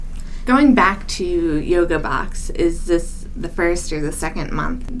Going back to YogaBox, is this the first or the second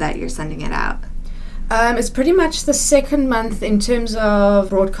month that you're sending it out? It's pretty much the second month in terms of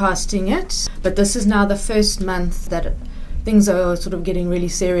broadcasting it, but this is now the first month that things are sort of getting really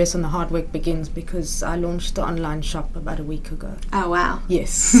serious and the hard work begins, because I launched the online shop about a week ago. Oh, wow.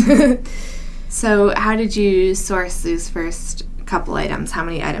 Yes. So how did you source these first couple items? How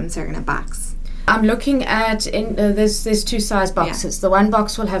many items are in a box? I'm looking at, there's two size boxes. Yeah. The one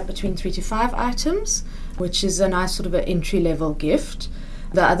box will have between 3 to 5 items, which is a nice sort of an entry-level gift.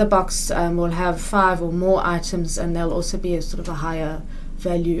 The other box will have 5 or more items, and there'll also be a sort of a higher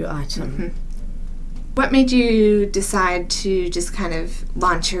value item. Mm-hmm. What made you decide to just kind of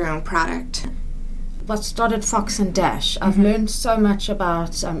launch your own product? What started Fox and Dash? I've learned so much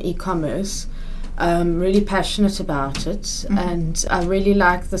about e-commerce. I'm really passionate about it, and I really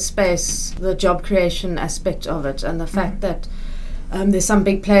like the space, the job creation aspect of it, and the fact that there's some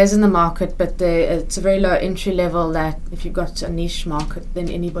big players in the market, but it's a very low entry level that if you've got a niche market, then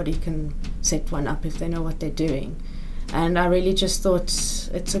anybody can set one up if they know what they're doing. And I really just thought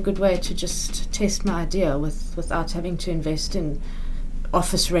it's a good way to just test my idea without having to invest in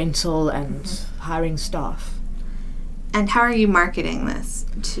office rental and hiring staff. And how are you marketing this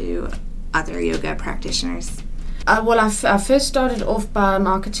to other yoga practitioners? I first started off by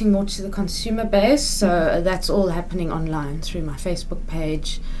marketing more to the consumer base, so that's all happening online through my Facebook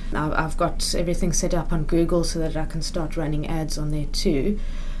page. I've got everything set up on Google so that I can start running ads on there too.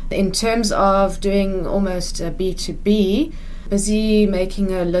 In terms of doing almost a B2B, busy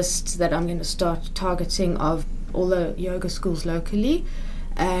making a list that I'm going to start targeting of all the yoga schools locally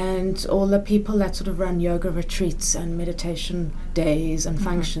and all the people that sort of run yoga retreats and meditation days and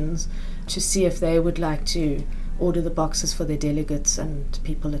functions, to see if they would like to order the boxes for their delegates and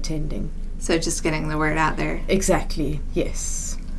people attending. So just getting the word out there. Exactly, yes.